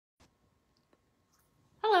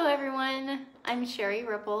I'm Sherry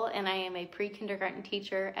Rippel, and I am a pre-kindergarten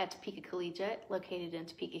teacher at Topeka Collegiate, located in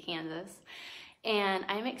Topeka, Kansas. And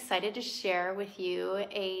I'm excited to share with you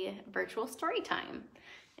a virtual story time.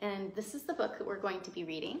 And this is the book that we're going to be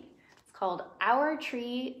reading. It's called Our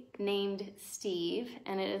Tree Named Steve,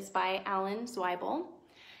 and it is by Alan Zweibel.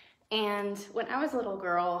 And when I was a little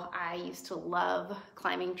girl, I used to love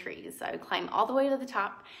climbing trees. I would climb all the way to the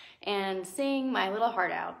top and sing my little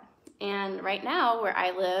heart out. And right now, where I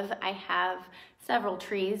live, I have several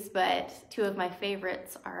trees, but two of my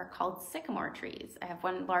favorites are called sycamore trees. I have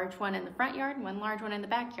one large one in the front yard and one large one in the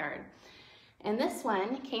backyard. And this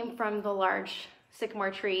one came from the large sycamore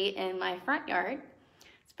tree in my front yard.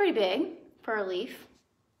 It's pretty big for a leaf.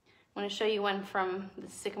 I want to show you one from the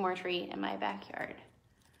sycamore tree in my backyard.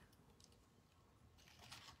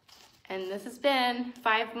 And this has been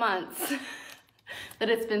 5 months. That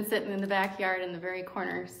it's been sitting in the backyard in the very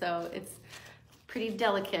corner, so it's pretty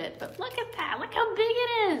delicate. But look at that, look how big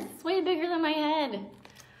it is. It's way bigger than my head.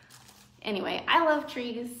 Anyway, I love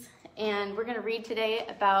trees, and we're gonna read today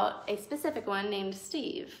about a specific one named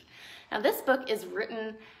Steve. Now this book is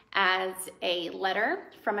written as a letter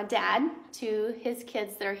from a dad to his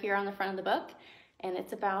kids that are here on the front of the book, and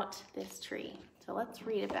it's about this tree. So let's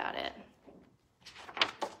read about it.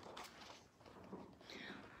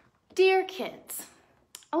 Dear kids,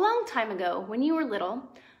 a long time ago, when you were little,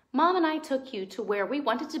 Mom and I took you to where we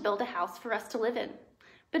wanted to build a house for us to live in.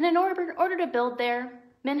 But in order to build there,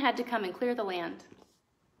 men had to come and clear the land.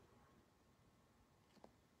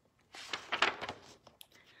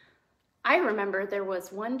 I remember there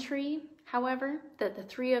was one tree, however, that the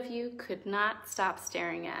three of you could not stop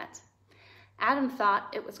staring at. Adam thought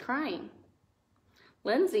it was crying.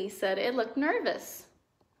 Lindsay said it looked nervous.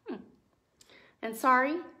 And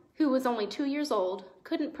Sari, who was only 2 years old,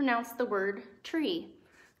 couldn't pronounce the word tree,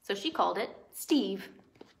 so she called it Steve.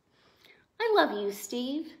 I love you,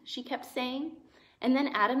 Steve, she kept saying, and then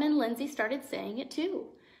Adam and Lindsay started saying it too.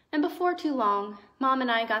 And before too long, Mom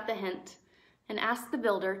and I got the hint and asked the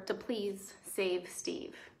builder to please save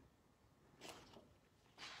Steve.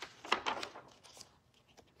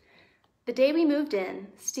 The day we moved in,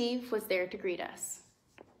 Steve was there to greet us.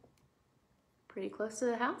 Pretty close to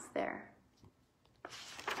the house there.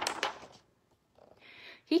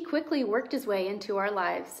 He quickly worked his way into our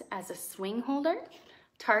lives as a swing holder,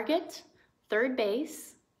 target, third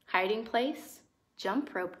base, hiding place,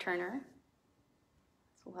 jump rope turner.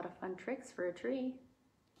 That's a lot of fun tricks for a tree.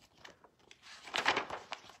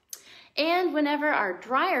 And whenever our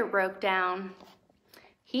dryer broke down,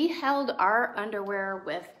 he held our underwear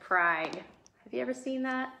with pride. Have you ever seen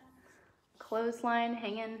that? Clothesline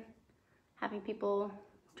hanging, having people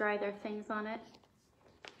dry their things on it.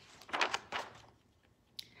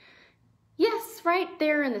 Yes, right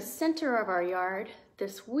there in the center of our yard,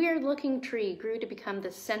 this weird-looking tree grew to become the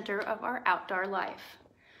center of our outdoor life.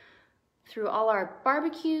 Through all our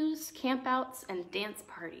barbecues, campouts, and dance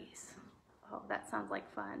parties. Oh, that sounds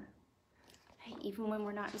like fun. Hey, even when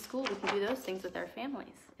we're not in school, we can do those things with our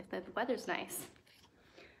families, if the weather's nice.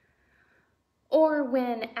 Or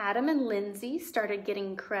when Adam and Lindsay started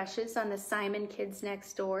getting crushes on the Simon kids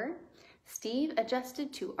next door, Steve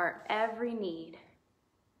adjusted to our every need.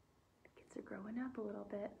 Are growing up a little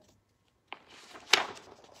bit.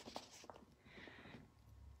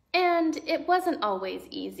 And it wasn't always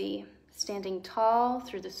easy, standing tall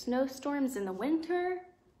through the snowstorms in the winter.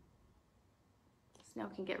 Snow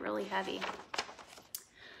can get really heavy.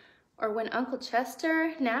 Or when Uncle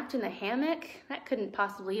Chester napped in the hammock, that couldn't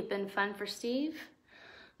possibly have been fun for Steve.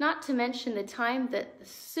 Not to mention the time that the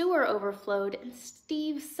sewer overflowed and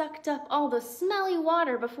Steve sucked up all the smelly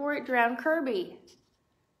water before it drowned Kirby.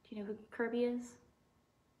 Do you know who Kirby is?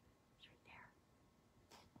 It's right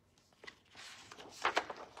there.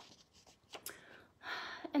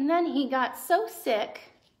 And then he got so sick,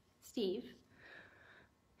 Steve,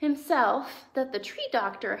 himself, that the tree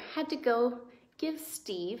doctor had to go give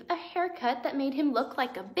Steve a haircut that made him look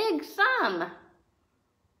like a big thumb.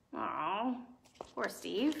 Aw, poor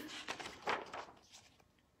Steve.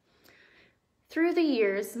 Through the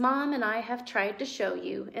years, Mom and I have tried to show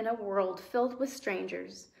you, in a world filled with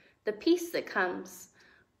strangers, the peace that comes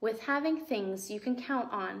with having things you can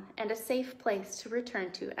count on and a safe place to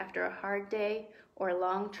return to after a hard day or a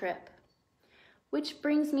long trip. Which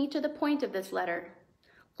brings me to the point of this letter.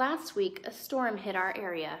 Last week, a storm hit our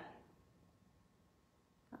area.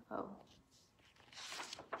 Uh-oh.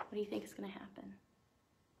 What do you think is going to happen?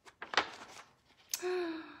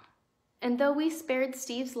 And though we spared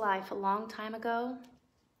Steve's life a long time ago,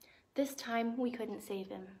 this time we couldn't save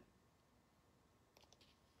him.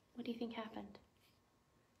 What do you think happened?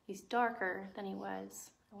 He's darker than he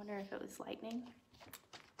was I wonder if it was lightning.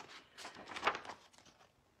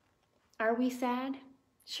 Are we sad?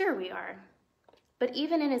 Sure we are. But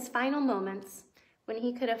even in his final moments, when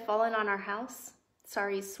he could have fallen on our house,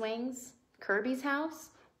 Sari's swings, Kirby's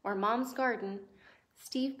house, or Mom's garden,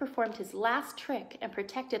 Steve performed his last trick and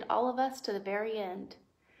protected all of us to the very end.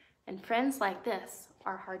 And friends like this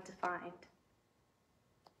are hard to find.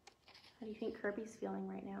 How do you think Kirby's feeling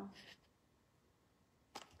right now?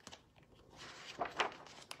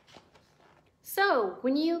 So,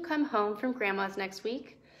 when you come home from Grandma's next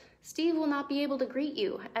week, Steve will not be able to greet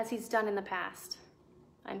you as he's done in the past.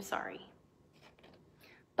 I'm sorry.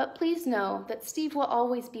 But please know that Steve will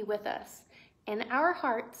always be with us in our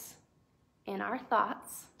hearts, in our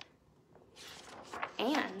thoughts,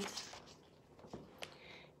 and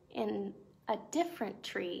in a different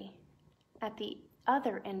tree at the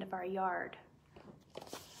other end of our yard.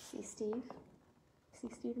 See Steve? See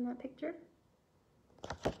Steve in that picture?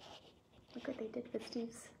 Look what they did with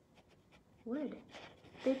Steve's wood.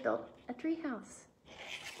 They built a tree house.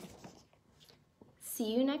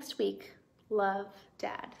 See you next week. Love,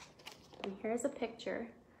 Dad. And here's a picture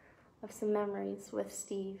of some memories with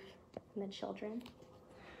Steve and the children.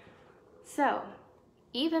 So,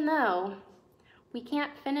 even though we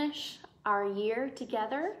can't finish our year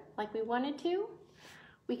together like we wanted to,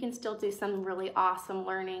 we can still do some really awesome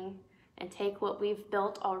learning and take what we've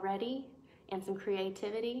built already and some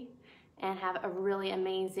creativity and have a really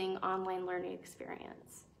amazing online learning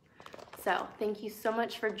experience. So thank you so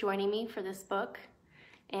much for joining me for this book,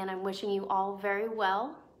 and I'm wishing you all very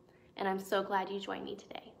well, and I'm so glad you joined me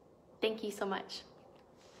today. Thank you so much.